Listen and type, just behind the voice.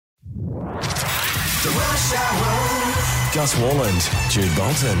The Rush Hour. Gus Walland, Jude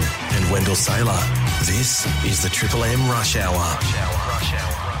Bolton and Wendell Saylor. This is the Triple M Rush Hour.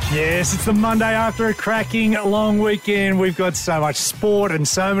 Yes, it's the Monday after a cracking long weekend. We've got so much sport and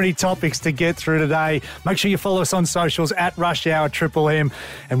so many topics to get through today. Make sure you follow us on socials at Rush Hour Triple M.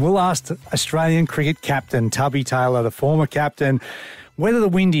 And we'll ask Australian cricket captain Tubby Taylor, the former captain, whether the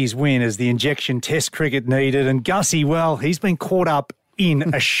Windies win as the injection test cricket needed. And Gussie, well, he's been caught up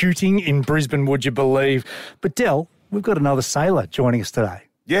in a shooting in Brisbane, would you believe? But Del, we've got another sailor joining us today.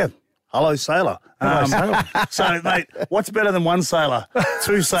 Yeah. Hello, sailor. So, mate, what's better than one sailor?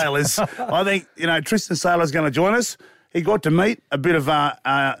 Two sailors. I think, Tristan Sailor's going to join us. He got to meet a bit of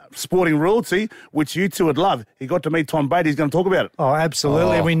sporting royalty, which you two would love. He got to meet Tom Brady. He's going to talk about it. Oh,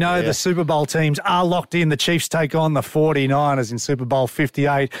 absolutely. We know the Super Bowl teams are locked in. The Chiefs take on the 49ers in Super Bowl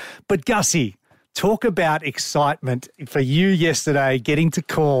 58. But, Gussie, talk about excitement for you yesterday getting to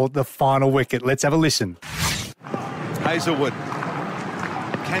call the final wicket. Let's have a listen. Hazelwood.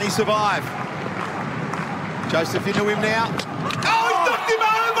 Can he survive? Joseph into him now. Oh, he's knocked him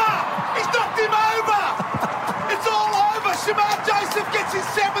over! He's knocked him over! It's all over. Shamar Joseph gets his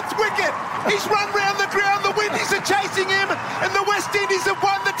 7th wicket. He's run round the ground. The Windies are chasing him, and the West Indies have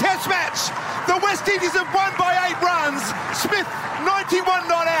won the Test match. The West Indies have won by 8 runs. Smith, 91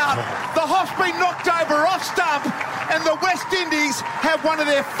 not out. The Hoff's been knocked over off stump, and the West Indies have one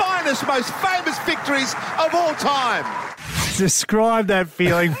of their finest, most famous victories of all time. Describe that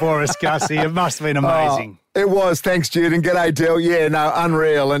feeling for us, Gussie. It must have been amazing. It was. Thanks, Jude. And g'day, Del. Yeah, no,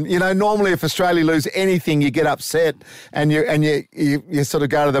 unreal. And, normally if Australia lose anything, you get upset and you sort of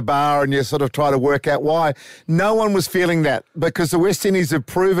go to the bar and you sort of try to work out why. No one was feeling that because the West Indies have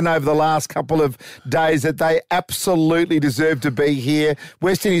proven over the last couple of days that they absolutely deserve to be here.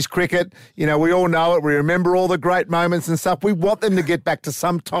 West Indies cricket, we all know it. We remember all the great moments and stuff. We want them to get back to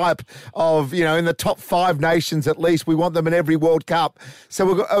some type of, in the top 5 nations at least. We want them in every World Cup. So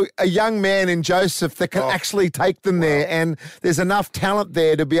we've got a young man in Joseph that can actually take them there, and there's enough talent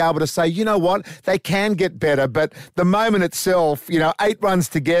there to be able to say, you know what, they can get better. But the moment itself, 8 runs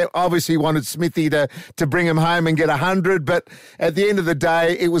to get, obviously wanted Smithy to bring him home and get 100, but at the end of the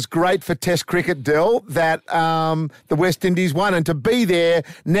day, it was great for Test cricket, Dill, that the West Indies won, and to be there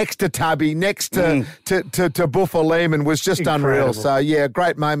next to Tubby, next to Buffer Lehman was just unreal. So, yeah,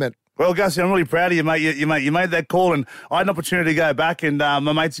 great moment. Well, Gussie, I'm really proud of you, mate. You made that call, and I had an opportunity to go back, and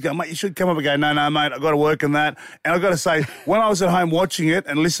my mates go, mate, you should come up and go, no, mate, I've got to work on that. And I've got to say, when I was at home watching it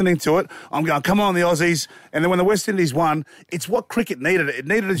and listening to it, I'm going, come on, the Aussies. And then when the West Indies won, it's what cricket needed. It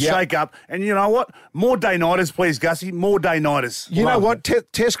needed a shake-up. And you know what? More day-nighters, please, Gussie. More day-nighters. You know what?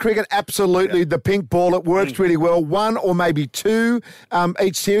 Test cricket, absolutely. Yeah. The pink ball, it works really well. 1 or maybe 2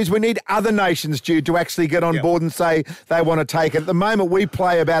 each series. We need other nations, Jude, to actually get on board and say they want to take it. At the moment, we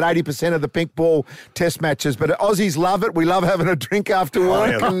play about 80% of the pink ball test matches, but Aussies love it. We love having a drink after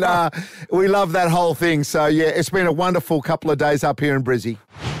work, and we love that whole thing. So, yeah, it's been a wonderful couple of days up here in Brizzy.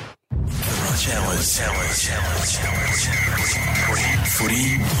 Rush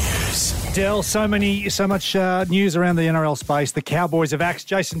Footy News. Del, so much news around the NRL space. The Cowboys have axed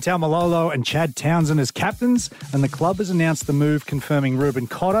Jason Taumalolo and Chad Townsend as captains, and the club has announced the move, confirming Reuben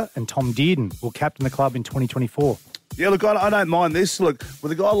Cotter and Tom Dearden will captain the club in 2024. Yeah, look, I don't mind this. Look,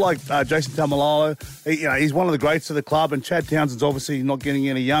 with a guy like Jason Taumalolo, he's one of the greats of the club, and Chad Townsend's obviously not getting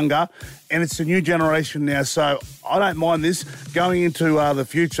any younger, and it's a new generation now, so I don't mind this going into the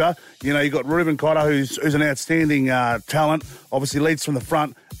future. You've got Reuben Cotter, who's an outstanding talent, obviously leads from the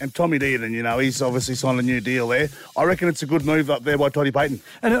front, and Tommy Dearden, he's obviously signed a new deal there. I reckon it's a good move up there by Toddy Payton.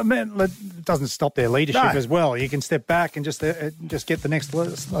 And it doesn't stop their leadership as well. You can step back and just get the next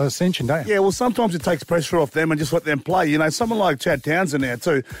ascension, don't you? Yeah, well, sometimes it takes pressure off them and just let them play. Someone like Chad Townsend now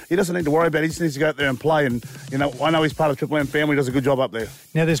too, he doesn't need to worry about it. He just needs to go out there and play. And, I know he's part of the Triple M family, does a good job up there.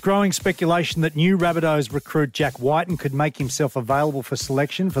 Now, there's growing speculation that new Rabbitohs recruit Jack Whiten could make himself available for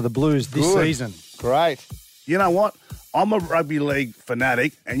selection for the Blues this season. Great. You know what? I'm a rugby league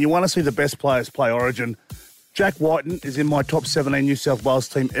fanatic, and you want to see the best players play Origin. Jack Whiten is in my top 17 New South Wales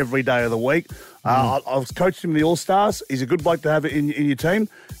team every day of the week. I've coached him in the All-Stars. He's a good bloke to have in your team.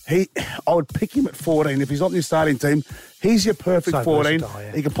 I would pick him at 14. If he's not in your starting team, he's your perfect 14. Versatile,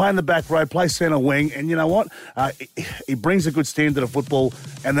 yeah. He can play in the back row, play centre wing, and you know what? He brings a good standard of football.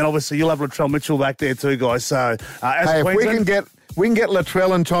 And then obviously you'll have Latrell Mitchell back there too, guys. So if we can get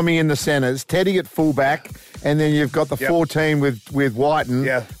Latrell and Tommy in the centres, Teddy at fullback, and then you've got the 14 with Whiten.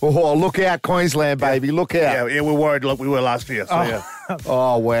 Yeah. Oh, look out, Queensland, baby. Look out. Yeah, we're worried like we were last year. So, yeah.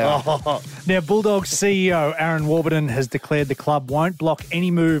 Oh, wow. Now, Bulldogs CEO Aaron Warburton has declared the club won't block any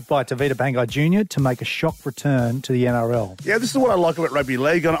move by Tavita Pangai Jr. to make a shock return to the NRL. Yeah, this is what I like about rugby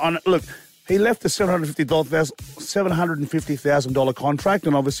league. Look, He left the $750,000 contract,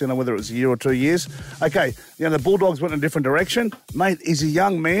 and obviously, I don't know whether it was a year or 2 years. Okay, the Bulldogs went in a different direction. Mate, he's a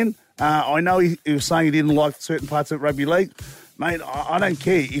young man. I know he was saying he didn't like certain parts of rugby league. Mate, I don't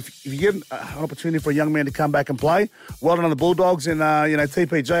care. If you get an opportunity for a young man to come back and play, well done on the Bulldogs and,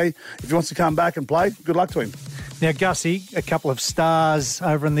 TPG. If he wants to come back and play, good luck to him. Now, Gussie, a couple of stars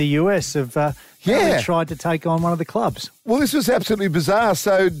over in the US have tried to take on one of the clubs. Well, this was absolutely bizarre.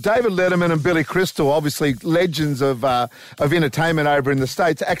 So David Letterman and Billy Crystal, obviously legends of entertainment over in the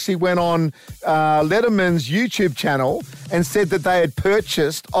States, actually went on Letterman's YouTube channel and said that they had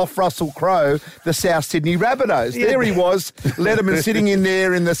purchased off Russell Crowe the South Sydney Rabbitohs. Yeah. There he was, Letterman sitting in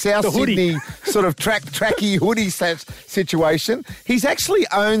there in the South Sydney sort of tracky hoodie situation. He's actually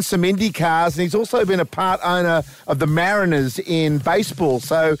owned some Indy cars, and he's also been a part owner of the Mariners in baseball.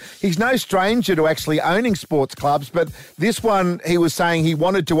 So he's no stranger to actually owning sports clubs, but this one he was saying he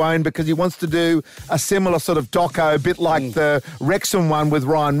wanted to own because he wants to do a similar sort of doco, a bit like the Wrexham one with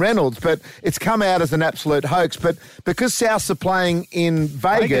Ryan Reynolds, but it's come out as an absolute hoax. But because Souths are playing in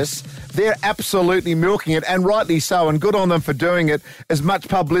Vegas, they're absolutely milking it, and rightly so, and good on them for doing it. As much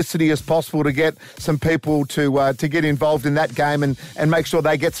publicity as possible to get some people to get involved in that game and make sure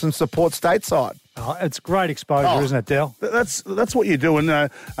they get some support stateside. Oh, it's great exposure, isn't it, Del? That's what you're doing.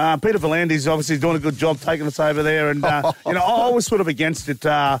 Peter Volandi's obviously doing a good job taking us over there, and I was sort of against it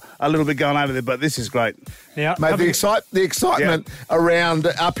a little bit going over there, but this is great. Yeah, mate, the excitement around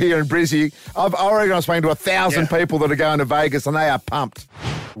up here in Brizzy, I reckon I've spoken to 1,000 people that are going to Vegas, and they are pumped.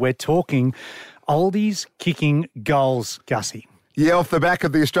 We're talking oldies kicking goals, Gussie. Yeah, off the back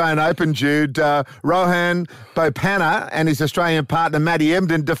of the Australian Open, Jude, Rohan Bopana and his Australian partner Matty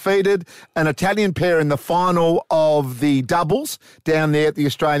Emden defeated an Italian pair in the final of the doubles down there at the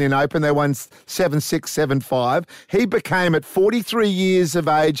Australian Open. They won 7-6, 7-5. He became, at 43 years of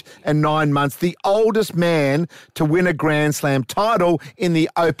age and 9 months, the oldest man to win a Grand Slam title in the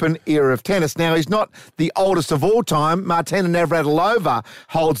Open era of tennis. Now, he's not the oldest of all time. Martina Navratilova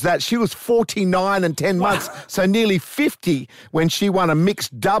holds that. She was 49 and 10 months, so nearly 50 when she won a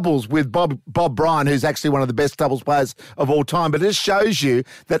mixed doubles with Bob Bryan, who's actually one of the best doubles players of all time. But it just shows you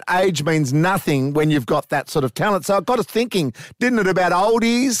that age means nothing when you've got that sort of talent. So it got us thinking, didn't it, about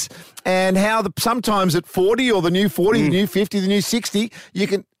oldies and how sometimes at 40 or the new 40, the new 50, the new 60,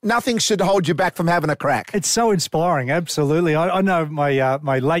 nothing should hold you back from having a crack. It's so inspiring, absolutely. I know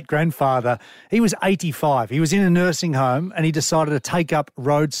my late grandfather, he was 85. He was in a nursing home and he decided to take up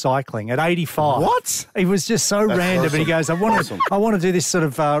road cycling at 85. What? He was just so random. Awesome. And he goes, I want to do this sort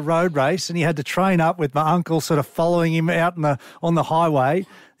of road race. And he had to train up with my uncle sort of following him out on the highway.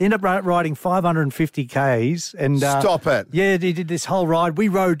 They ended up riding 550 Ks. And stop it. Yeah, he did this whole ride. We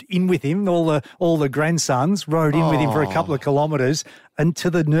rode in with him, all the grandsons rode in with him for a couple of kilometres and to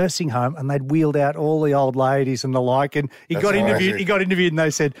the nursing home, and they'd wheeled out all the old ladies and the like. And he got interviewed and they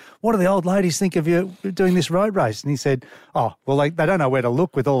said, what do the old ladies think of you doing this road race? And he said, oh, well, they don't know where to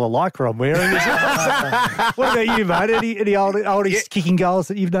look with all the lycra I'm wearing. What about you, mate? Any oldies kicking goals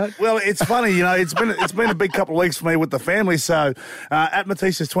that you've known? Well, it's funny, it's been a big couple of weeks for me with the family. So at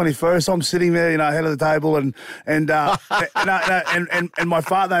Matisse's 21st, I'm sitting there, head of the table, and my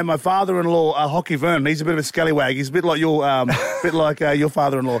father-in-law, Hockey Vernon, he's a bit of a scallywag. He's a bit like your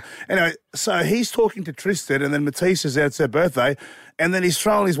father-in-law. Anyway, so he's talking to Tristan, and then Matisse is there. It's their birthday, and then he's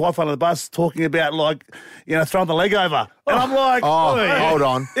throwing his wife under the bus, talking about throwing the leg over. And I'm like, hold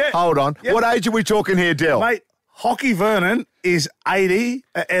on. Yeah. What age are we talking here, Del? Mate, Hockey Vernon is 80,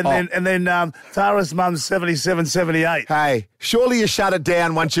 and then Tara's mum's 77, 78. Hey, surely you shut it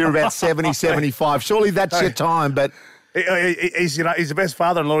down once you're about 70, 75. Surely that's your time, but he's the best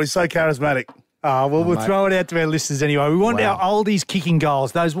father-in-law. He's so charismatic. We'll throw it out to our listeners anyway. We want our oldies kicking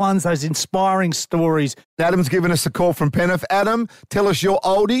goals, those inspiring stories. Adam's given us a call from Penrith. Adam, tell us your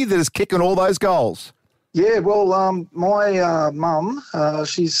oldie that is kicking all those goals. Yeah, well, my mum,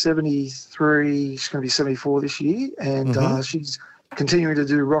 she's 73, she's going to be 74 this year, and she's continuing to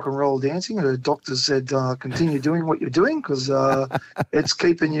do rock and roll dancing. Her doctor said, continue doing what you're doing because it's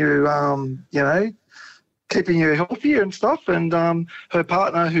keeping you, keeping you healthier and stuff. And her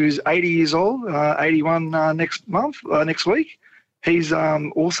partner, who's 80 years old, 81 next week, he's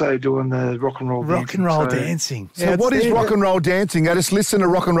also doing the rock and roll dancing. So what is rock and roll dancing? They just listen to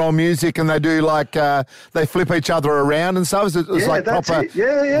rock and roll music and they do they flip each other around and stuff? It's like proper. It.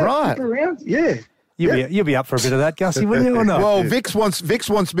 Yeah. Right. Flip around. Yeah. You'll be up for a bit of that, Gussie, wouldn't you, or not? Well, Vix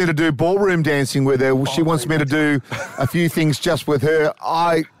wants me to do ballroom dancing with her. She wants me to do a few things just with her.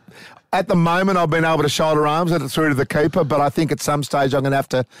 At the moment, I've been able to shoulder arms it through to the keeper, but I think at some stage I'm going to have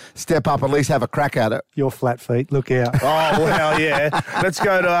to step up, at least have a crack at it. Your flat feet, look out. Oh, well, yeah. Let's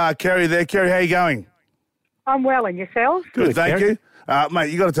go to Kerry there. Kerry, how you going? I'm well, and yourself? Good, thank you.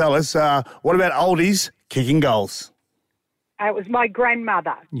 Mate, you got to tell us, what about oldies kicking goals? It was my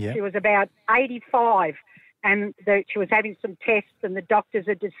grandmother. Yeah. She was about 85, and she was having some tests, and the doctors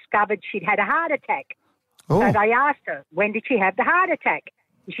had discovered she'd had a heart attack. Oh. So they asked her, when did she have the heart attack?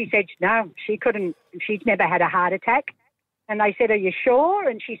 And she said, no, she couldn't. She'd never had a heart attack. And they said, are you sure?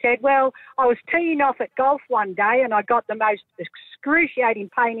 And she said, well, I was teeing off at golf one day and I got the most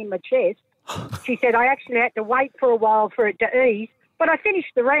excruciating pain in my chest. She said, I actually had to wait for a while for it to ease, but I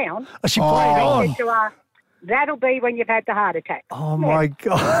finished the round. She played I on. said to her, that'll be when you've had the heart attack. Oh, my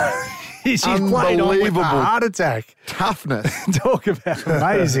God. She's played on with a heart attack. Toughness. Talk about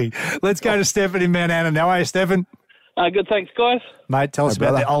amazing. Let's go to Stefan in Mount Anna now. How are you, Stefan? Good, thanks, guys. Mate, tell us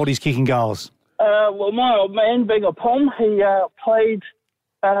about the oldies kicking goals. Well, my old man, being a Pom, he played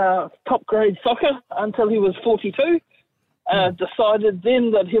top-grade soccer until he was 42. Decided then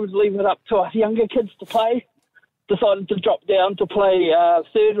that he would leave it up to us younger kids to play. Decided to drop down to play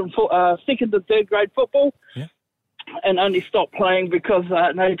second and third grade football. Yeah. And only stopped playing because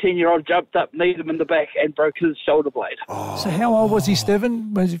an 18-year-old jumped up, kneed him in the back and broke his shoulder blade. Oh. So how old was he,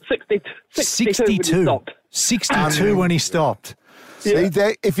 Stephen? Was he 62 when he stopped. 62 when he stopped. See,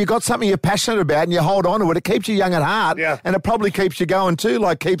 if you've got something you're passionate about and you hold on to it, it keeps you young at heart, and it probably keeps you going too,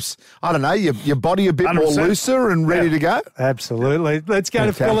 like keeps, I don't know, your body a bit 100%. more looser and ready to go. Absolutely. Let's go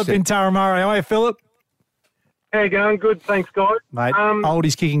to Philip in Taramara. How are you, Philip? How you going? Good, thanks, guys. Mate,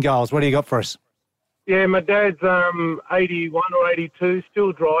 oldies kicking goals. What do you got for us? Yeah, my dad's 81 or 82,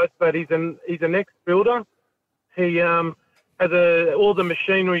 still drives, but he's an ex-builder. He has all the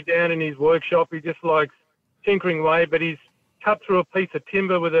machinery down in his workshop. He just likes tinkering away, but he's cut through a piece of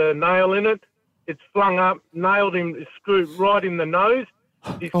timber with a nail in it. It's flung up, nailed him, screwed right in the nose.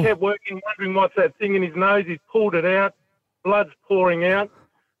 He's kept working, wondering what's that thing in his nose. He's pulled it out. Blood's pouring out.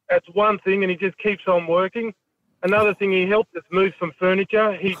 That's one thing, and he just keeps on working. Another thing, he helped us move some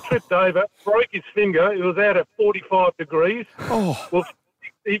furniture. He tripped over, broke his finger. It was out at 45 degrees. Oh. Well,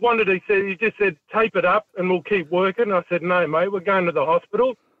 he just said, tape it up and we'll keep working. I said, no, mate, we're going to the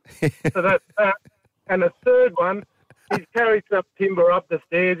hospital. So that's that. And the third one, he's carried some timber up the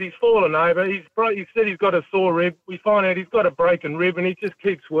stairs. He's fallen over. He said he's got a sore rib. We find out he's got a broken rib and he just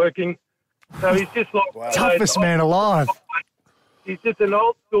keeps working. So he's just like... Toughest man alive. He's just an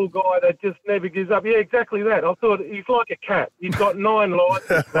old school guy that just never gives up. Yeah, exactly that. I thought he's like a cat. He's got 9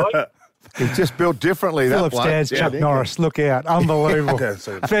 lives. Right? He's just built differently, that Philip's bloke. dad's Chuck Norris. Look out. Unbelievable.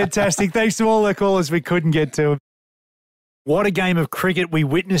 Fantastic. Thanks to all the callers we couldn't get to. What a game of cricket we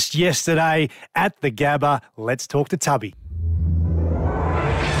witnessed yesterday at the Gabba. Let's talk to Tubby.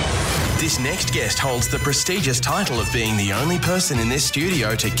 This next guest holds the prestigious title of being the only person in this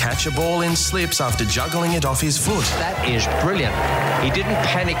studio to catch a ball in slips after juggling it off his foot. That is brilliant. He didn't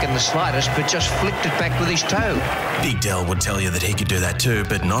panic in the slightest, but just flicked it back with his toe. Big Del would tell you that he could do that too,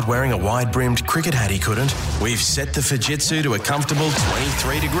 but not wearing a wide-brimmed cricket hat he couldn't. We've set the Fujitsu to a comfortable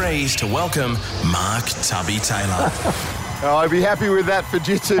 23 degrees to welcome Mark Tubby Taylor. Oh, I'd be happy with that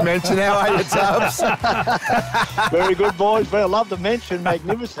Fujitsu mention. How are you, Tubbs? Very good, boys. Very love the mention,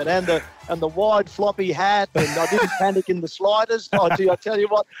 magnificent, and the wide floppy hat. And I didn't panic in the sliders. I tell you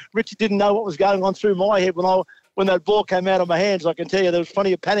what, Richard didn't know what was going on through my head when that ball came out of my hands. I can tell you there was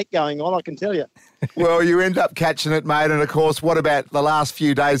plenty of panic going on. I can tell you. Well, you end up catching it, mate. And of course, what about the last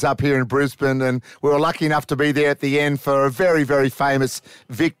few days up here in Brisbane? And we were lucky enough to be there at the end for a very, very famous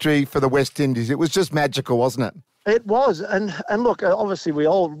victory for the West Indies. It was just magical, wasn't it? It was, and look, obviously we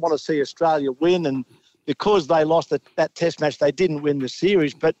all want to see Australia win, and because they lost that Test match, they didn't win the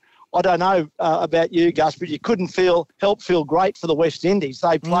series. But I don't know about you, Gus, but you couldn't help feel great for the West Indies.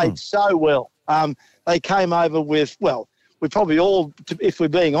 They played so well. They came over with, well, we probably all, if we're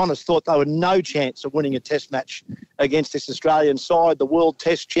being honest, thought they were no chance of winning a Test match against this Australian side, the World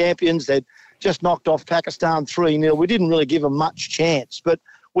Test champions. They'd just knocked off Pakistan 3-0. We didn't really give them much chance, but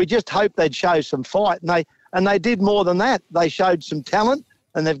we just hoped they'd show some fight, and they did more than that. They showed some talent,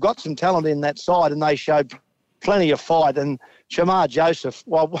 and they've got some talent in that side, and they showed plenty of fight. And Shamar Joseph,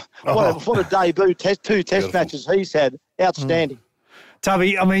 well, what a debut, two test matches he's had. Outstanding.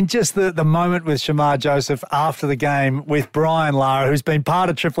 Tubby, I mean, just the moment with Shamar Joseph after the game with Brian Lara, who's been part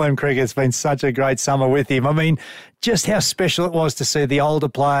of Triple M cricket. It's been such a great summer with him. I mean, just how special it was to see the older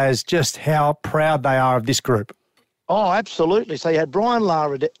players, just how proud they are of this group. Oh, absolutely. So you had Brian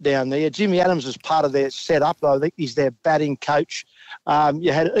Lara down there. Jimmy Adams was part of their setup. I think he's their batting coach.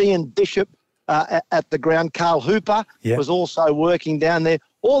 You had Ian Bishop, at the ground. Carl Hooper was also working down there.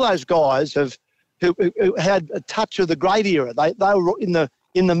 All those guys who had a touch of the great era. They were in the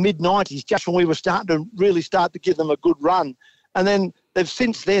mid-90s, just when we were starting to really start to give them a good run. And then they've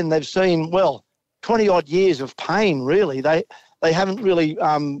seen, 20-odd years of pain, really. They haven't really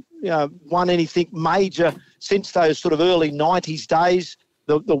won anything major since those sort of early 90s days.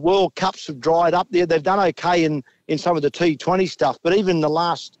 The World Cups have dried up there. They've done okay in some of the T20 stuff, but even in the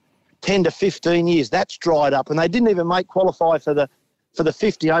last 10 to 15 years, that's dried up. And they didn't even qualify for the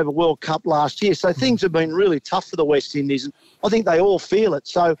 50-over World Cup last year. So things have been really tough for the West Indies. And I think they all feel it.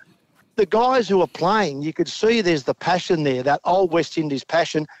 So the guys who are playing, you could see there's the passion there, that old West Indies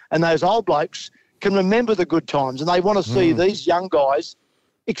passion, and those old blokes can remember the good times, and they want to see these young guys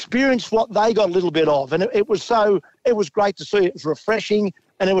experience what they got a little bit of. And it was great to see. It was refreshing,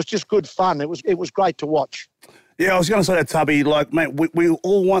 and it was just good fun. It was great to watch. Yeah, I was going to say that, Tubby. Like, mate, we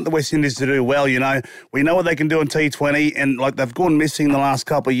all want the West Indies to do well, you know. We know what they can do in T20, and, like, they've gone missing the last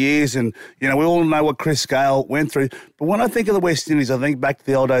couple of years, and, you know, we all know what Chris Gale went through. But when I think of the West Indies, I think back to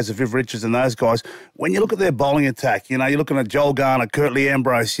the old days of Viv Richards and those guys. When you look at their bowling attack, you know, you're looking at Joel Garner, Curtly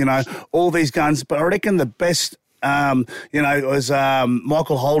Ambrose, you know, all these guns. But I reckon the best, was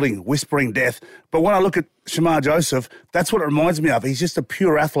Michael Holding, Whispering Death. But when I look at Shamar Joseph, that's what it reminds me of. He's just a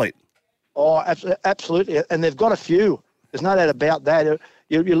pure athlete. Oh, absolutely. And they've got a few. There's no doubt about that.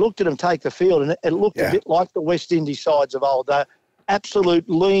 You looked at them take the field, and it looked a bit like the West Indies sides of old. They're absolute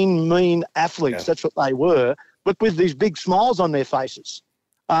lean, mean athletes. That's what they were, but with these big smiles on their faces.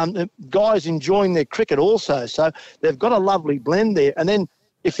 Guys enjoying their cricket also. So they've got a lovely blend there. And then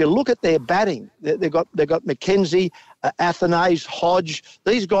if you look at their batting, they've got McKenzie, Athanase, Hodge.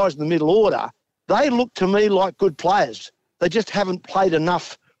 These guys in the middle order, they look to me like good players. They just haven't played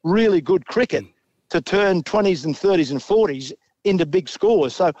enough really good cricket to turn 20s and 30s and 40s into big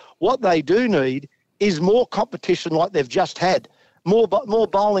scores. So what they do need is more competition like they've just had, more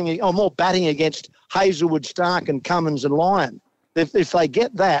bowling or more batting against Hazelwood, Stark and Cummins and Lyon. If they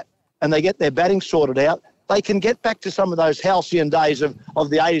get that and they get their batting sorted out, they can get back to some of those halcyon days of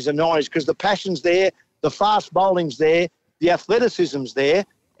the 80s and 90s, because the passion's there, the fast bowling's there, the athleticism's there.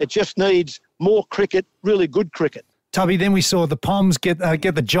 It just needs more cricket, really good cricket. Tubby, then we saw the Poms get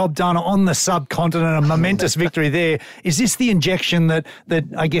the job done on the subcontinent, a momentous victory there. Is this the injection that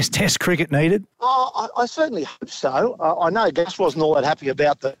I guess Test cricket needed? Oh, I certainly hope so. I know Gus wasn't all that happy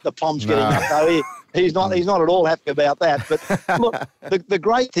about the Poms getting up, though. He's not at all happy about that. But look, the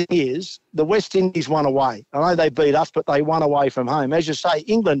great thing is the West Indies won away. I know they beat us, but they won away from home. As you say,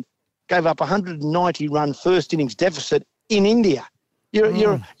 England gave up 190-run first innings deficit in India.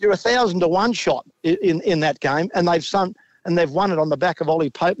 You're 1,000 to 1 shot in that game, and they've won it on the back of Ollie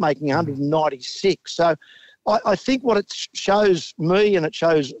Pope making 196. So I think what it shows me, and it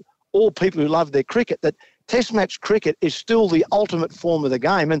shows all people who love their cricket, that Test match cricket is still the ultimate form of the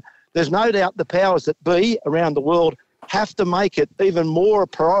game. And there's no doubt the powers that be around the world have to make it even more a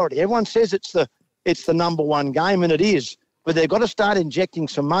priority. Everyone says it's the number one game, and it is, but they've got to start injecting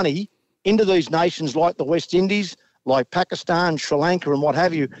some money into these nations like the West Indies, like Pakistan, Sri Lanka and what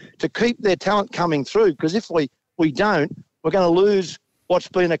have you, to keep their talent coming through. Because if we don't, we're going to lose what's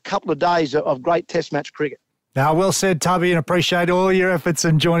been a couple of days of great Test match cricket. Now, well said, Tubby, and appreciate all your efforts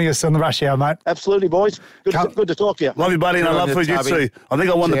in joining us on the Rush Hour, mate. Absolutely, boys. Good to talk to you. Love you, buddy, and I love Jiu-Jitsu. I think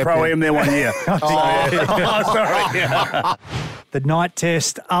I won the Pro-Am there one year. Sorry. The night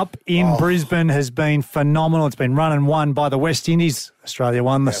test up in Brisbane has been phenomenal. It's been run and won by the West Indies. Australia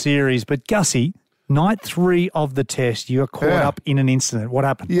won the series. But, Gussie, night 3 of the test, you are caught up in an incident. What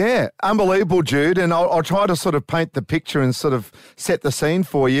happened? Yeah, unbelievable, Jude. And I'll try to sort of paint the picture and sort of set the scene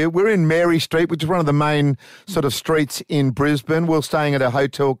for you. We're in Mary Street, which is one of the main sort of streets in Brisbane. We're staying at a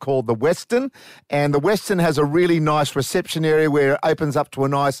hotel called the Westin. And the Westin has a really nice reception area where it opens up to a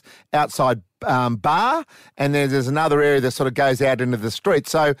nice outside bar, and then there's another area that sort of goes out into the street.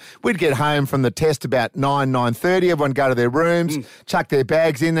 So we'd get home from the test about 9:30. Everyone go to their rooms, chuck their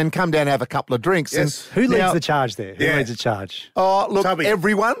bags in, then come down and have a couple of drinks. Yes. And who leads the charge there? Who leads the charge? Oh, look, Tubby.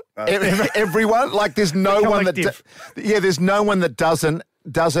 everyone. Everyone. Like there's no one that there's no one that does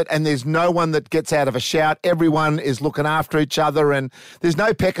it, and there's no one that gets out of a shout. Everyone is looking after each other, and there's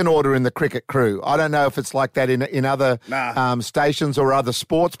no pecking order in the cricket crew. I don't know if it's like that in other stations or other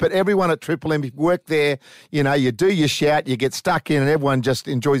sports, but everyone at Triple M, if you work there, you know, you do your shout, you get stuck in, and everyone just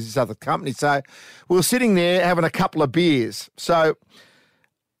enjoys each other's company. So we were sitting there having a couple of beers. So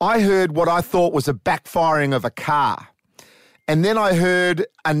I heard what I thought was a backfiring of a car, and then I heard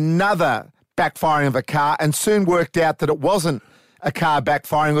another backfiring of a car, and soon worked out that it wasn't a car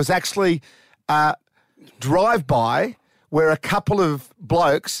backfiring. It was actually a drive-by where a couple of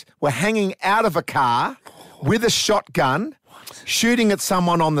blokes were hanging out of a car with a shotgun shooting at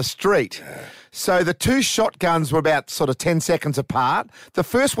someone on the street. So the two shotguns were about sort of 10 seconds apart. The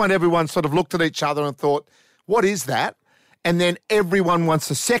first one, everyone sort of looked at each other and thought, what is that? And then everyone, once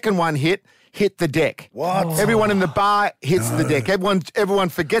the second one hit the deck. What? Everyone in the bar hits the deck. Everyone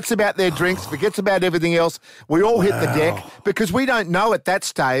forgets about their drinks, forgets about everything else. We all hit the deck because we don't know at that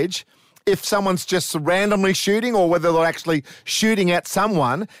stage if someone's just randomly shooting or whether they're actually shooting at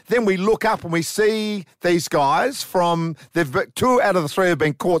someone. Then we look up and we see these guys two out of the three have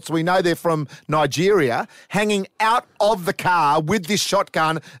been caught, so we know they're from Nigeria, hanging out of the car with this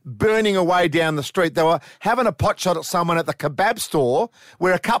shotgun, burning away down the street. They were having a pot shot at someone at the kebab store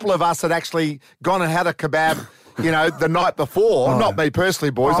where a couple of us had actually gone and had a kebab the night before. Not me personally,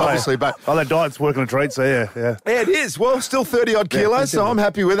 boys, obviously, but... Oh, that diet's working a treat, so yeah. Yeah, it is. Well, still 30-odd kilos, so I'm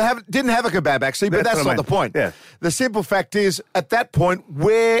happy with it. Didn't have a kebab, actually, but that's not the point. Yeah. The simple fact is, at that point,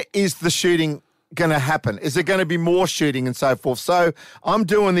 where is the shooting going to happen? Is there going to be more shooting and so forth? So I'm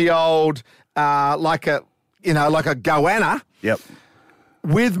doing the old, like a goanna. Yep.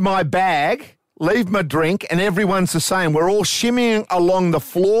 With my bag... leave my drink, and everyone's the same. We're all shimmying along the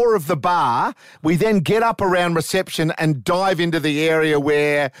floor of the bar. We then get up around reception and dive into the area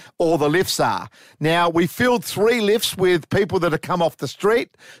where all the lifts are. Now, we filled 3 lifts with people that had come off the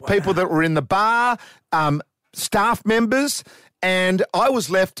street, people that were in the bar, staff members, and I was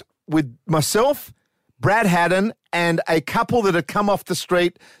left with myself, Brad Haddon, and a couple that had come off the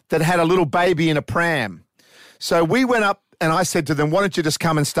street that had a little baby in a pram. So we went up, and I said to them, why don't you just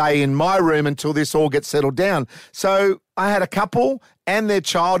come and stay in my room until this all gets settled down? So I had a couple and their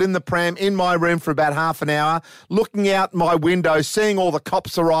child in the pram in my room for about half an hour, looking out my window, seeing all the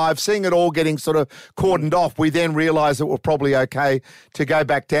cops arrive, seeing it all getting sort of cordoned off. We then realised it was probably okay to go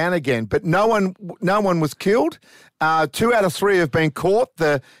back down again. But no one was killed. 2 out of 3 have been caught.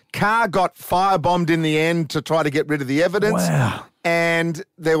 The car got firebombed in the end to try to get rid of the evidence. Wow. And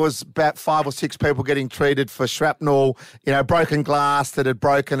there was about 5 or 6 people getting treated for shrapnel, broken glass that had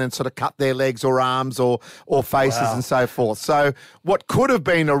broken and sort of cut their legs or arms or faces and so forth. So what could have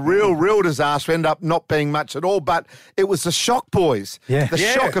been a real disaster ended up not being much at all. But it was the shock, boys. Yeah. The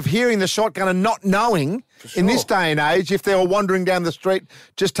shock of hearing the shotgun and not knowing in this day and age if they were wandering down the street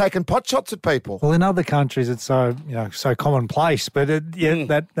just taking pot shots at people. Well, in other countries it's so commonplace, but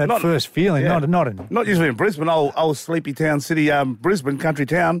that first feeling, not usually in Brisbane, old sleepy town city, Brisbane country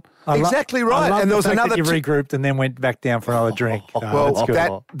town. Exactly right. And there was another you regrouped and then went back down for another drink.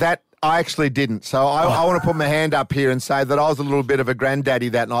 That I actually didn't. So I want to put my hand up here and say that I was a little bit of a granddaddy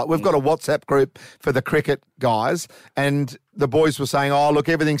that night. We've got a WhatsApp group for the cricket guys, and the boys were saying, oh, look,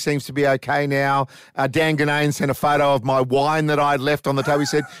 everything seems to be okay now. Dan Ganane sent a photo of my wine that I'd left on the table. He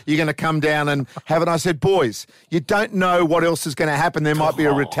said, you're going to come down and have it. I said, boys, you don't know what else is going to happen. There might be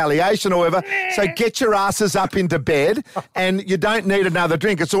a retaliation or whatever. So get your asses up into bed, and you don't need another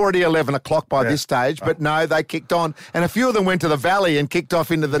drink. It's already 11 o'clock by this stage. But no, they kicked on. And a few of them went to the valley and kicked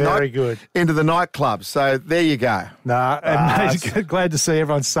off into the nightclub. So there you go. And glad to see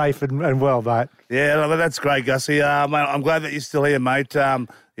everyone's safe and well, mate. Yeah, that's great, Gussie. Mate, I'm glad that you're still here, mate.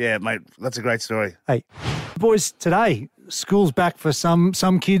 Mate, that's a great story. Hey, boys, today, school's back for some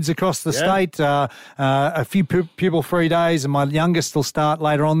kids across the state. A few pupil-free days, and my youngest will start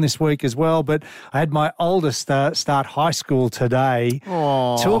later on this week as well. But I had my oldest start high school today.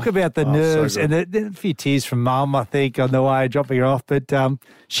 Aww. Talk about the nerves, so and a few tears from Mum, I think, on the way, dropping her off. But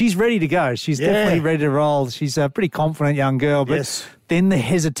she's ready to go. She's definitely ready to roll. She's a pretty confident young girl. But then the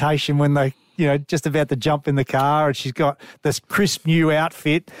hesitation when they just about to jump in the car, and she's got this crisp new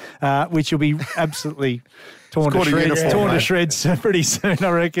outfit, which will be absolutely torn to shreds pretty soon, I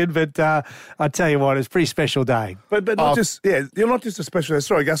reckon. But I tell you what, it's a pretty special day. But not you're not just a special day.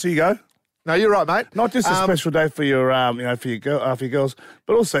 Sorry, Gus, you go. No, you're right, mate. Not just a special day for your, for your girls,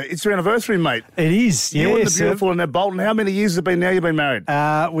 but also it's your anniversary, mate. It is. You and the beautiful Annette Bolton. How many years has it been now you've been married?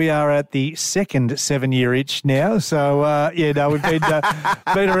 We are at the second 7-year itch now. So we've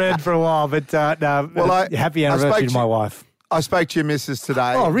been around for a while. But happy anniversary to my wife. I spoke to your missus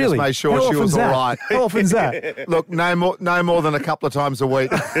today. Oh, really? Just made sure she was all right. How often's that? Look, no more than a couple of times a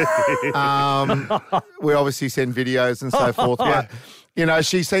week. We obviously send videos and so forth. But You know,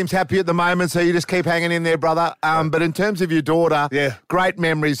 she seems happy at the moment, so you just keep hanging in there, brother. But in terms of your daughter, great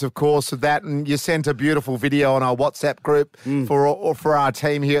memories, of course, of that. And you sent a beautiful video on our WhatsApp group for our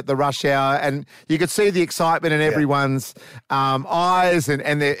team here at the Rush Hour, and you could see the excitement in everyone's eyes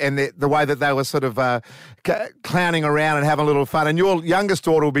and the way that they were sort of clowning around and having a little fun. And your youngest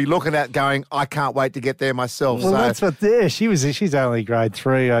daughter will be looking at going, I can't wait to get there myself. Well, that's what. Yeah, she's only grade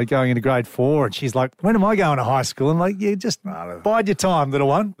 3, going into grade 4, and she's like, when am I going to high school? I'm like, yeah, just bide your time, little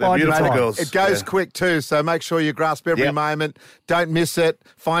one. Bide your time. Girls. It goes quick too, so make sure you grasp every moment. Don't miss it.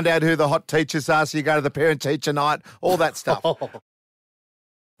 Find out who the hot teachers are so you go to the parent-teacher night, all that stuff.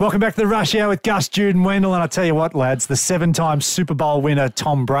 Welcome back to the Rush Hour with Gus, Jude and Wendell. And I tell you what, lads, the 7-time Super Bowl winner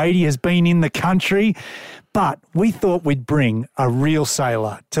Tom Brady has been in the country, but we thought we'd bring a real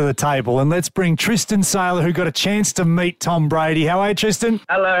sailor to the table. And let's bring Tristan Sailor, who got a chance to meet Tom Brady. How are you, Tristan?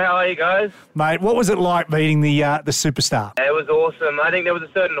 Hello, how are you guys? Mate, what was it like meeting the superstar? It was awesome. I think there was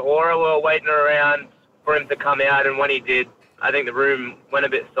a certain aura. We were waiting around for him to come out, and when he did, I think the room went a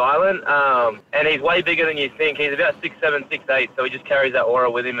bit silent. And he's way bigger than you think. He's about 6'7", 6'8", so he just carries that aura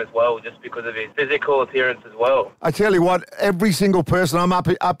with him as well, just because of his physical appearance as well. I tell you what, every single person, I'm up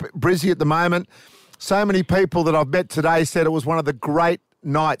Brizzy at the moment, so many people that I've met today said it was one of the great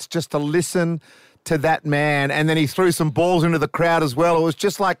nights just to listen to that man. And then he threw some balls into the crowd as well. It was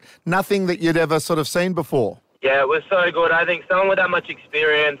just like nothing that you'd ever sort of seen before. Yeah, it was so good. I think someone with that much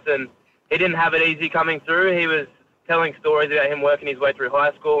experience, and he didn't have it easy coming through. He was telling stories about him working his way through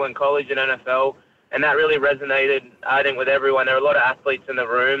high school and college and NFL, and that really resonated, I think, with everyone. There were a lot of athletes in the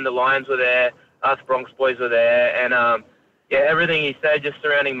room. The Lions were there. Us Bronx boys were there. And, everything he said just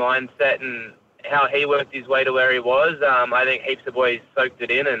surrounding mindset and how he worked his way to where he was, I think heaps of boys soaked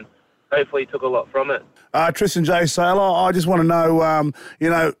it in and hopefully took a lot from it. Tristan J. Sailor, I just want to know,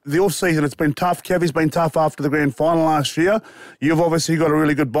 the off-season, it's been tough. Kevy's been tough after the grand final last year. You've obviously got a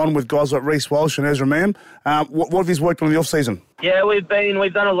really good bond with guys like Reece Walsh and Ezra Mam. What have you worked on in the off-season? Yeah, we've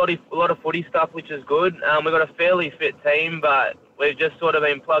done a lot of footy stuff, which is good. We've got a fairly fit team, but we've just sort of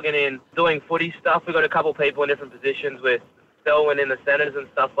been plugging in, doing footy stuff. We've got a couple people in different positions with Selwyn in the centres and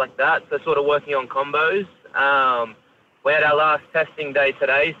stuff like that, so sort of working on combos. We had our last testing day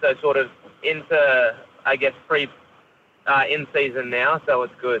today, so sort of into, I guess, in-season now, so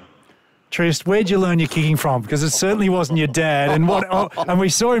it's good. Trist, where'd you learn your kicking from? Because it certainly wasn't your dad. And we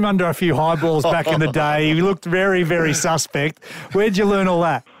saw him under a few high balls back in the day. He looked very, very suspect. Where'd you learn all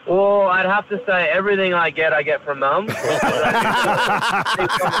that? Well, I'd have to say everything I get from Mum. I've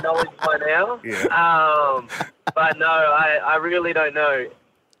got knowledge by now. Yeah. But no, I really don't know.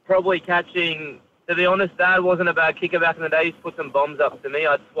 Probably catching... To be honest, Dad wasn't a bad kicker back in the day. He used to put some bombs up to me.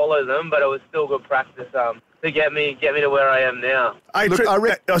 I'd swallow them, but it was still good practice to get me to where I am now. Hey, Tris, I've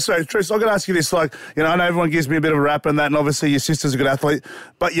got to ask you this. Like, I know everyone gives me a bit of a rap and that, and obviously your sister's a good athlete,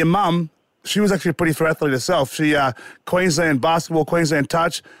 but your mum, she was actually a pretty fair athlete herself. She Queensland basketball, Queensland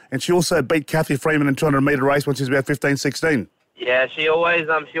touch, and she also beat Kathy Freeman in 200-metre race when she was about 15, 16. Yeah, she always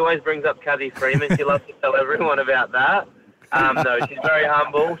brings up Kathy Freeman. She loves to tell everyone about that. No, she's very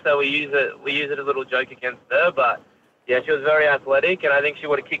humble, so we use it as a little joke against her. But yeah, she was very athletic, and I think she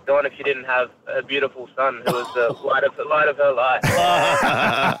would have kicked on if she didn't have a beautiful son who was the light of her life.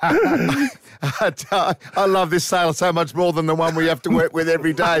 I love this sailor so much more than the one we have to work with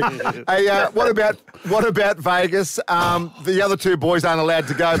every day. Hey, what about Vegas? The other two boys aren't allowed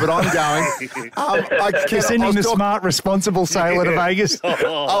to go, but I'm going. You're sending the smart, responsible sailor to Vegas.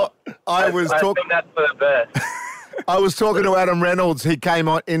 I think that's for the best. I was talking to Adam Reynolds. He came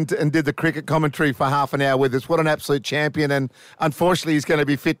on and did the cricket commentary for half an hour with us. What an absolute champion. And unfortunately, he's going to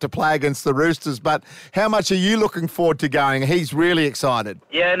be fit to play against the Roosters. But how much are you looking forward to going? He's really excited.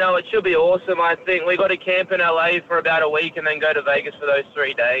 Yeah, no, it should be awesome. I think we got to camp in LA for about a week and then go to Vegas for those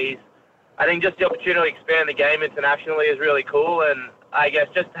 3 days. I think just the opportunity to expand the game internationally is really cool. And I guess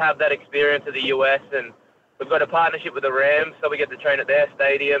just to have that experience of the US. And we've got a partnership with the Rams, so we get to train at their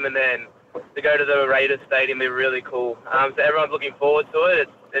stadium, and then to go to the Raiders stadium will be really cool. So everyone's looking forward to it.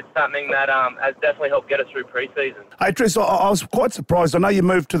 It's something that has definitely helped get us through pre-season. Hey, Tris, I was quite surprised. I know you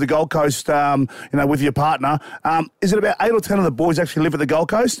moved to the Gold Coast, with your partner. Is it about 8 or 10 of the boys actually live at the Gold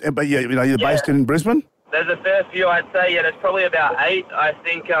Coast? But you're based in Brisbane? There's a fair few, I'd say. Yeah, there's probably about 8. I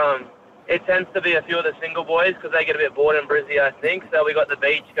think it tends to be a few of the single boys because they get a bit bored in Brizzy, I think. So we got the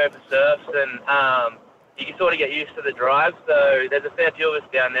beach, go for surfs, and you can sort of get used to the drive. So there's a fair few of us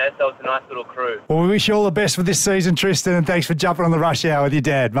down there, so it's a nice little crew. Well, we wish you all the best for this season, Tristan, and thanks for jumping on the Rush Hour with your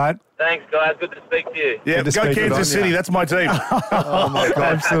dad, mate. Thanks, guys. Good to speak to you. Yeah, go Kansas City. That's my team. Oh, my God.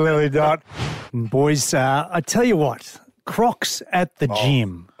 Absolutely not. And boys, I tell you what, Crocs at the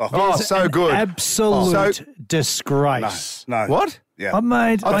gym. Oh, Is so an good. Absolute disgrace. No. What? Yeah. I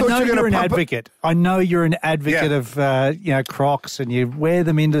know you're an advocate. I know you're an advocate of Crocs, and you wear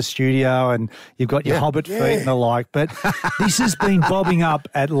them into the studio, and you've got your Hobbit feet and the like. But this has been bobbing up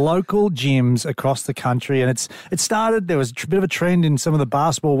at local gyms across the country, and it started. There was a bit of a trend in some of the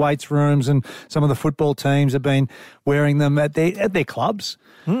basketball weights rooms, and some of the football teams have been wearing them at their clubs.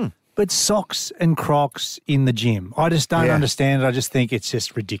 But socks and Crocs in the gym, I just don't understand it. I just think it's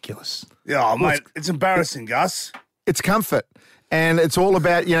just ridiculous. Yeah, mate, it's embarrassing, Gus. It's comfort. And it's all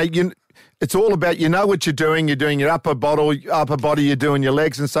about, it's all about, you know what you're doing your upper body, you're doing your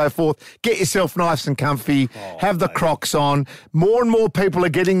legs and so forth. Get yourself nice and comfy, have the Crocs on. More and more people are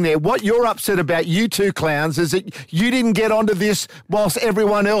getting there. What you're upset about, you two clowns, is that you didn't get onto this whilst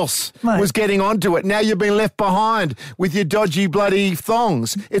everyone else was getting onto it. Now you've been left behind with your dodgy bloody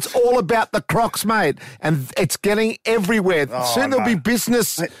thongs. It's all about the Crocs, mate, and it's getting everywhere. Soon there'll be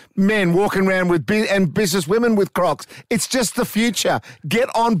business men walking around and business women with Crocs. It's just the future. Get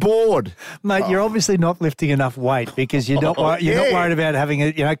on board. Mate, you're obviously not lifting enough weight because you're not worried about having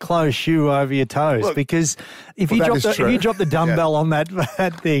a closed shoe over your toes. Look, because if you drop the dumbbell on that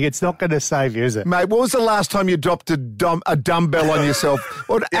thing, it's not going to save you, is it? Mate, what was the last time you dropped a dumbbell on yourself?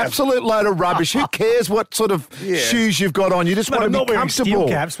 What an absolute load of rubbish. Who cares what sort of shoes you've got on? You just want to be comfortable. I'm not wearing steel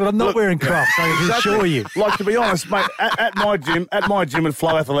caps, but I'm not wearing Crocs, I can assure you. Like, to be honest, mate, at my gym at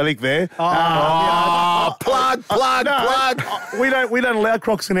Flow Athletic there. Plug. We don't allow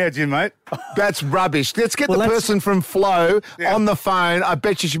Crocs in our gym, mate. That's rubbish. Let's get the person from Flow on the phone. I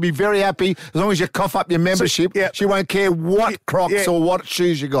bet you should be very happy as long as you cough up your membership. She won't care what Crocs or what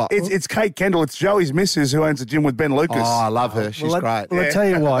shoes you got. It's Kate Kendall. It's Joey's missus who owns the gym with Ben Lucas. Oh, I love her. She's great. Well, I tell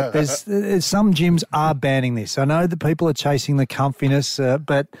you what, there's some gyms are banning this. I know that people are chasing the comfiness,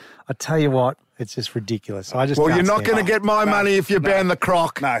 but I tell you what, it's just ridiculous. You're not going to get my money if you ban the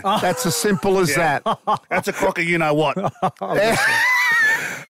Croc. No. That's as simple as that. That's a Crocker, you know what.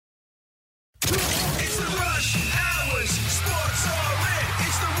 It's the Rush Hours Sports All In.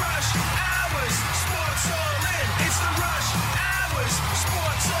 It's the Rush Hours Sports All In. It's the Rush Hours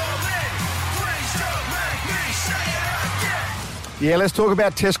Sports All In. Please don't make me say it again. Yeah, let's talk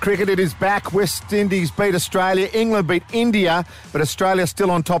about Test cricket. It is back. West Indies beat Australia. England beat India, but Australia's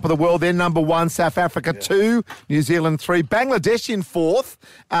still on top of the world. They're number 1. South Africa 2. New Zealand 3. Bangladesh in 4th.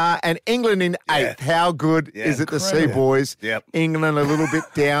 And England in 8th. How good is it to see, boys? England a little bit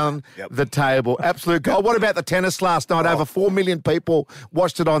down the table. Absolute goal. What about the tennis last night? Over 4 million people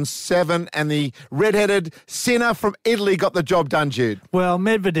watched it on 7, and the red-headed sinner from Italy got the job done, Jude. Well,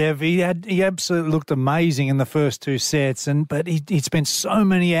 Medvedev, he absolutely looked amazing in the first 2 sets, but he spent so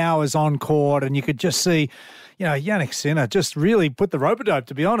many hours on court, and you could just see, Yannick Sinner just really put the rope-a-dope,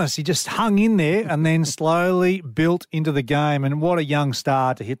 to be honest. He just hung in there and then slowly built into the game, and what a young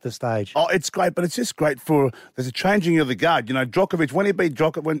star to hit the stage. Oh, it's great, but it's just great there's a changing of the guard. Djokovic, when he beat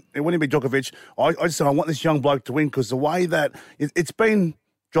Djokovic, I just said, I want this young bloke to win, because the way that it's been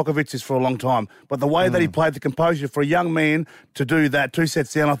Djokovic's for a long time, but the way that he played the composure for a young man to do that 2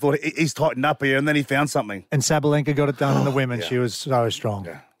 sets down, I thought he's tightened up here, and then he found something. And Sabalenka got it done in the women. She was so strong.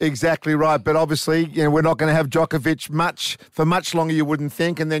 Yeah. Exactly right, but obviously, we're not going to have Djokovic for much longer, you wouldn't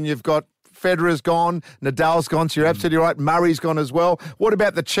think, and then you've got Federer's gone, Nadal's gone, so you're absolutely right. Murray's gone as well. What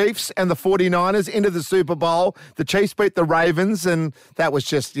about the Chiefs and the 49ers into the Super Bowl? The Chiefs beat the Ravens, and that was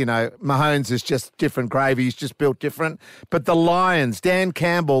just, Mahomes is just different gravy. He's just built different. But the Lions, Dan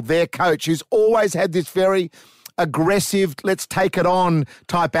Campbell, their coach, who's always had this very aggressive, let's take it on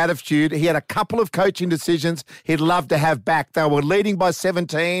type attitude. He had a couple of coaching decisions he'd love to have back. They were leading by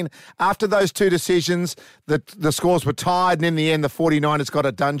 17. After those 2 decisions, the scores were tied, and in the end, the 49ers got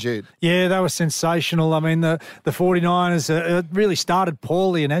it done, Jude. Yeah, they were sensational. I mean, the 49ers really started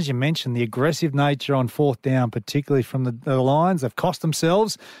poorly, and as you mentioned, the aggressive nature on 4th down, particularly from the Lions, they've cost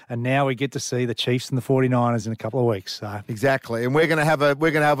themselves, and now we get to see the Chiefs and the 49ers in a couple of weeks. So. Exactly, and we're going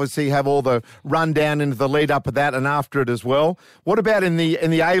to obviously have all the rundown into the lead up of that and after it as well. What about in the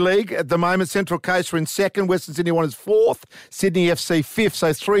A-League at the moment? Central Coast are in 2nd, Western Sydney Wanderers 4th, Sydney FC 5th,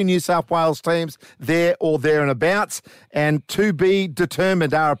 so 3 New South Wales teams there or thereabouts. And to be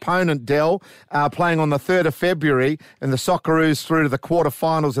determined, our opponent, Dell, playing on the 3rd of February, and the Socceroos through to the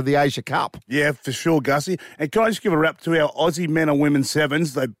quarterfinals of the Asia Cup. Yeah, for sure, Gussie. And can I just give a wrap to our Aussie men and women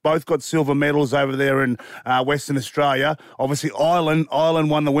sevens? They both got silver medals over there in Western Australia. Obviously, Ireland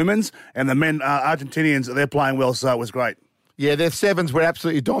won the women's, and the men, Argentinians, they're playing well, so it was great. Yeah, their sevens were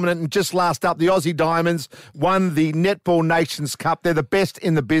absolutely dominant. And just last up, the Aussie Diamonds won the Netball Nations Cup. They're the best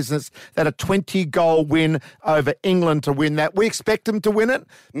in the business. They had a 20-goal win over England to win that. We expect them to win it,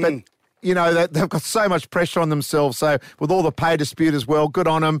 but you know, they've got so much pressure on themselves. So with all the pay dispute as well, good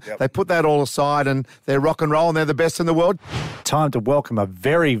on them. Yep. They put that all aside and they're rock and roll and they're the best in the world. Time to welcome a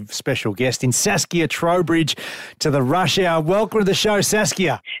very special guest in Saskia Trowbridge to the Rush Hour. Welcome to the show,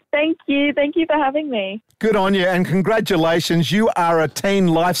 Saskia. Thank you. Thank you for having me. Good on you and congratulations. You are a teen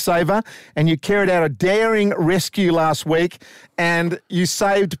lifesaver and you carried out a daring rescue last week and you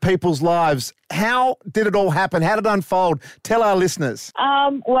saved people's lives. How did it all happen? How did it unfold? Tell our listeners.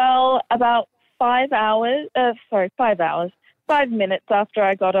 Well, about 5 minutes after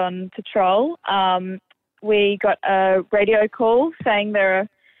I got on patrol, we got a radio call saying there are a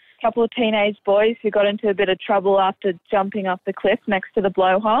couple of teenage boys who got into a bit of trouble after jumping off the cliff next to the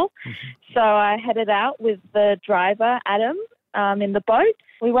blowhole. Mm-hmm. So I headed out with the driver, Adam, in the boat.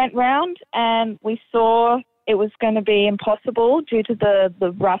 We went round and we saw it was going to be impossible due to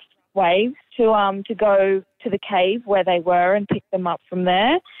the rough waves to go to the cave where they were and pick them up from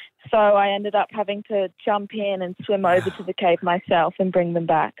there. So I ended up having to jump in and swim over to the cave myself and bring them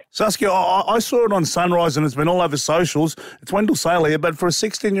back. Saskia, I saw it on Sunrise and it's been all over socials. It's Wendell Sale here, but for a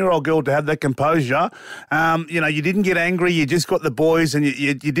 16-year-old girl to have that composure, you didn't get angry, you just got the boys and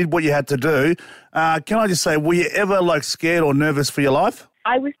you did what you had to do. Can I just say, were you ever scared or nervous for your life?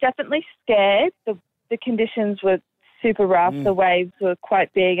 I was definitely scared. The conditions were super rough. The waves were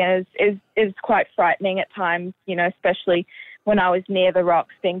quite big and it was quite frightening at times, especially when I was near the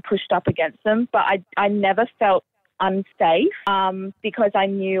rocks being pushed up against them. But I never felt unsafe because I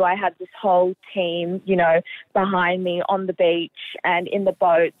knew I had this whole team, behind me on the beach and in the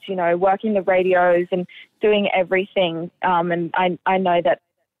boats, working the radios and doing everything. And I know that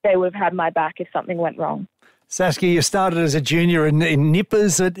they would have had my back if something went wrong. Saskia, you started as a junior in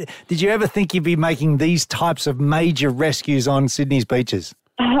Nippers. Did you ever think you'd be making these types of major rescues on Sydney's beaches?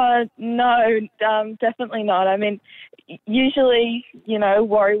 No, definitely not. I mean, usually,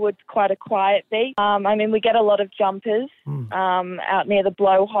 Warriewood's quite a quiet beach. We get a lot of jumpers out near the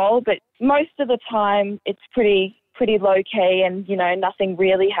blowhole, but most of the time it's pretty low-key and, nothing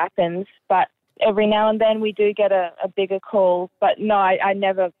really happens. But every now and then we do get a bigger call. But no, I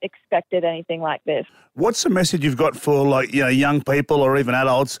never expected anything like this. What's the message you've got for, young people or even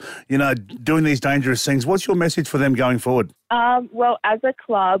adults, doing these dangerous things? What's your message for them going forward? Well, as a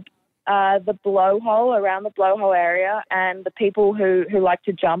club, the blowhole, around the blowhole area, and the people who like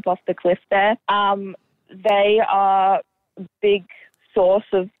to jump off the cliff there, they are a big source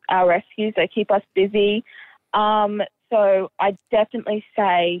of our rescues. They keep us busy. So I definitely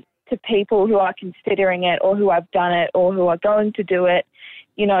say to people who are considering it or who have done it or who are going to do it,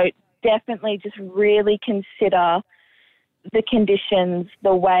 definitely just really consider the conditions,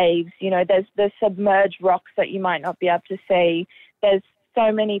 the waves. There's the submerged rocks that you might not be able to see. There's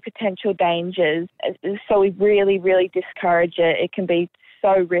so many potential dangers. So we really, really discourage it. It can be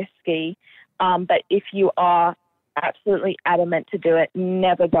so risky. But if you are absolutely adamant to do it,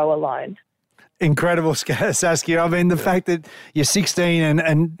 never go alone. Incredible, Saskia. I mean, the fact that you're 16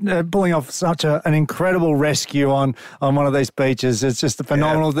 and pulling off such an incredible rescue on one of these beaches, it's just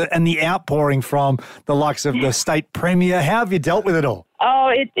phenomenal. Yeah. And the outpouring from the likes of the state premier. How have you dealt with it all?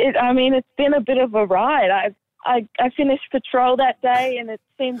 Oh, it's been a bit of a ride. I finished patrol that day and it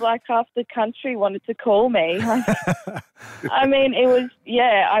seemed like half the country wanted to call me. I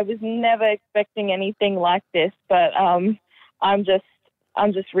was never expecting anything like this, but I'm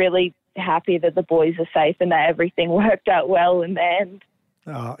just really happy that the boys are safe and that everything worked out well in the end.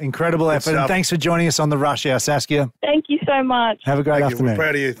 Oh, incredible effort. And thanks for joining us on the Rush Hour, Saskia. Thank you so much. Have a great afternoon. We're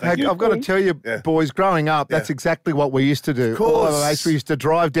proud of you. Thank you. I've got to tell you, boys, growing up, that's exactly what we used to do. Of course. All of us, we used to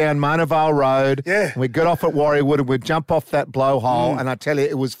drive down Mona Vale Road. Yeah. And we'd get off at Warriewood and we'd jump off that blowhole. And I tell you,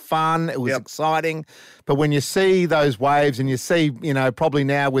 it was fun. It was exciting. But when you see those waves and you see, probably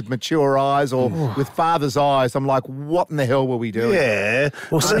now with mature eyes or with father's eyes, I'm like, what in the hell were we doing? Yeah.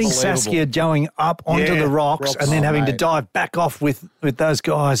 Well, seeing Saskia going up onto the rocks and then having to dive back off with those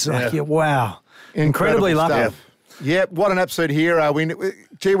guys, wow. Incredibly lucky. Yeah, what an absolute hero. We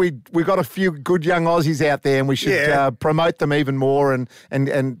got a few good young Aussies out there and we should promote them even more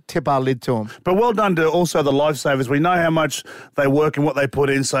and tip our lid to them. But well done to also the lifesavers. We know how much they work and what they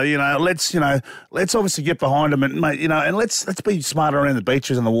put in. So, let's obviously get behind them and let's be smarter around the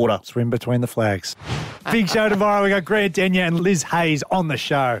beaches and the water. Swim between the flags. Big show tomorrow. We got Grant Denyer and Liz Hayes on the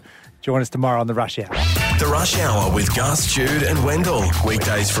show. Join us tomorrow on the Rush Hour. The Rush Hour with Gus, Jude and Wendell.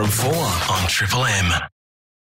 Weekdays from 4 on Triple M.